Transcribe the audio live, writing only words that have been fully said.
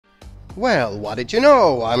Well, what did you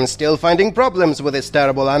know? I'm still finding problems with this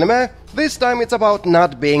terrible anime. This time it's about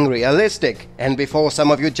not being realistic. And before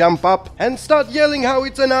some of you jump up and start yelling how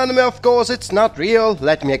it's an anime, of course it's not real,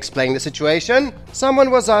 let me explain the situation.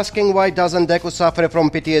 Someone was asking why doesn't Deku suffer from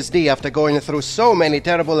PTSD after going through so many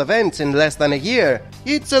terrible events in less than a year?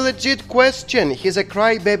 It's a legit question. He's a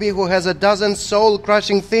crybaby who has a dozen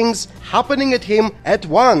soul-crushing things happening at him at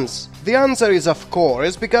once. The answer is of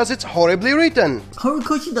course because it's horribly written.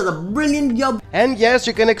 Horikoshi does a brilliant job. And yes,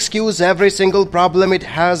 you can excuse every single problem it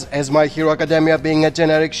has as My Hero Academia being a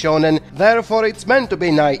generic shonen, therefore it's meant to be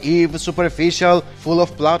naive, superficial, full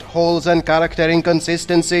of plot holes and character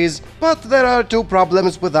inconsistencies. But there are two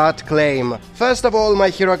problems with that claim. First of all, My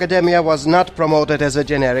Hero Academia was not promoted as a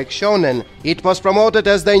generic shonen. It was promoted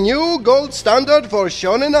as the new gold standard for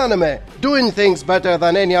shonen anime, doing things better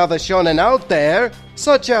than any other shonen out there,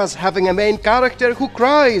 such as having a main character who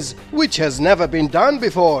cries, which has never been done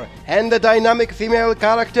before, and a dynamic female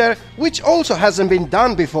character, which also hasn't been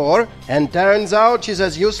done before, and turns out she's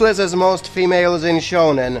as useless as most females in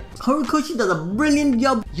shonen. Horikoshi does a brilliant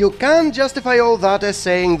job. You can't justify all that as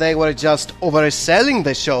saying they were just overselling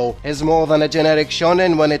the show as more than a generic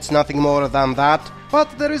shonen when it's nothing more than that.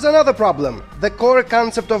 But there is another problem. The core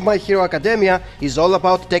concept of My Hero Academia is all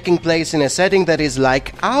about taking place in a setting that is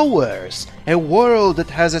like ours. A world that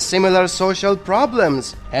has a similar social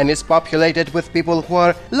problems and is populated with people who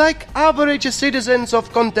are like average citizens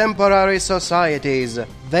of contemporary societies.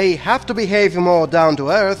 They have to behave more down to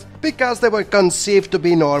earth because they were conceived to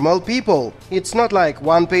be normal people. It's not like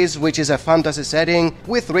One Piece, which is a fantasy setting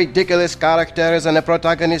with ridiculous characters and a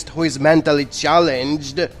protagonist who is mentally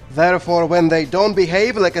challenged. Therefore, when they don't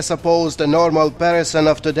behave like a supposed normal person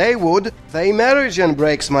of today would, the immersion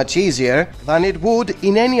breaks much easier than it would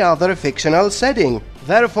in any other fictional setting.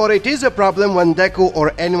 Therefore, it is a problem when Deku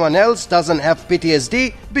or anyone else doesn't have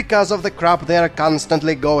PTSD because of the crap they are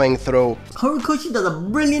constantly going through. Horikoshi does a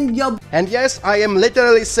brilliant job. And yes, I am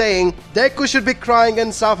literally saying Deku should be crying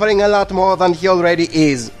and suffering a lot more than he already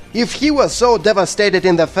is. If he was so devastated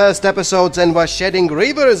in the first episodes and was shedding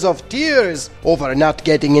rivers of tears over not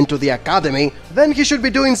getting into the academy, then he should be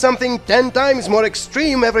doing something 10 times more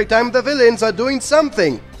extreme every time the villains are doing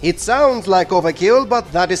something. It sounds like overkill,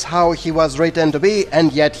 but that is how he was written to be,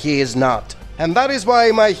 and yet he is not. And that is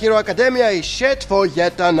why My Hero Academia is shit for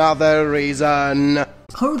yet another reason.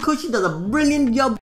 Horikoshi does a brilliant job.